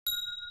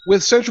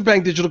With central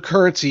bank digital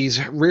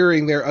currencies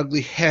rearing their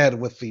ugly head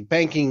with the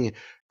banking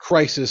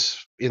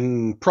crisis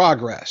in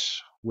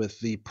progress, with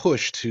the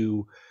push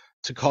to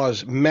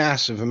cause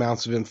massive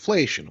amounts of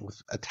inflation,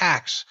 with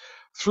attacks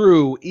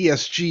through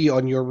ESG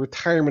on your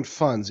retirement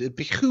funds, it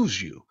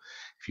behooves you,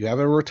 if you have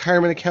a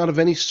retirement account of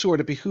any sort,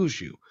 it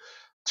behooves you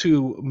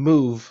to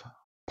move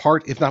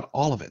part, if not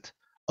all of it,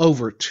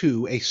 over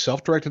to a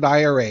self-directed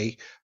IRA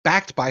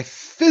backed by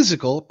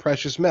physical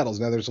precious metals.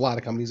 Now, there's a lot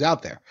of companies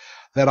out there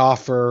that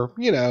offer,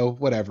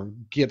 whatever,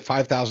 get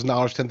 $5,000,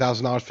 $10,000,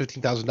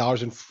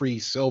 $15,000 in free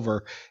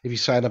silver if you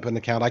sign up an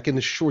account. I can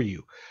assure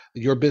you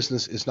that your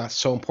business is not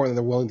so important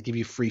that they're willing to give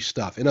you free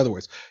stuff. In other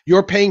words,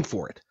 you're paying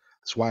for it.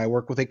 That's why I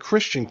work with a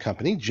Christian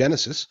company,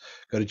 Genesis.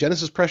 Go to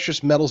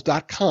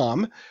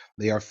genesispreciousmetals.com.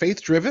 They are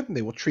faith driven.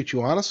 They will treat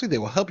you honestly. They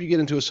will help you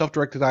get into a self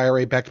directed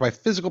IRA backed by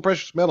physical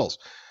precious metals.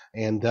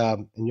 And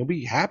you'll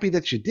be happy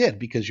that you did,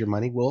 because your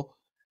money will,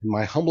 in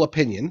my humble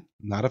opinion,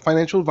 not a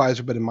financial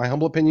advisor, but in my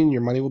humble opinion,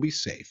 your money will be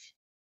safe.